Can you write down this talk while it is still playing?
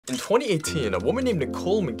In 2018, a woman named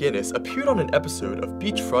Nicole McGinnis appeared on an episode of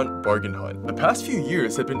Beachfront Bargain Hunt. The past few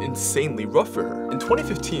years had been insanely rough for her. In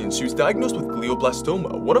 2015, she was diagnosed with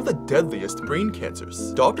glioblastoma, one of the deadliest brain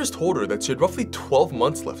cancers. Doctors told her that she had roughly 12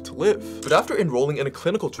 months left to live. But after enrolling in a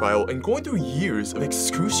clinical trial and going through years of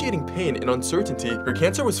excruciating pain and uncertainty, her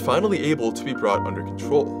cancer was finally able to be brought under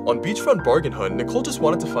control. On Beachfront Bargain Hunt, Nicole just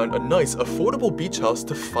wanted to find a nice, affordable beach house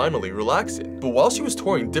to finally relax in. But while she was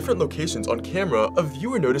touring different locations on camera, a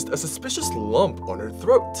viewer noticed a suspicious lump on her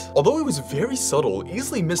throat. Although it was very subtle,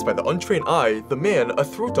 easily missed by the untrained eye, the man, a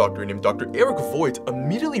throat doctor named Dr. Eric Voigt,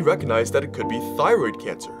 immediately recognized that it could be thyroid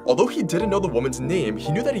cancer. Although he didn't know the woman's name,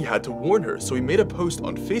 he knew that he had to warn her, so he made a post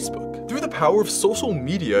on Facebook. Through the power of social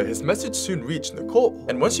media, his message soon reached Nicole.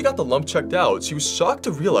 And when she got the lump checked out, she was shocked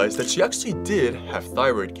to realize that she actually did have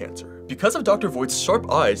thyroid cancer. Because of Dr. Voigt's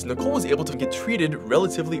sharp eyes, Nicole was able to get treated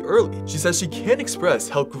relatively early. She says she can't express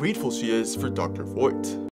how grateful she is for Dr. Voigt.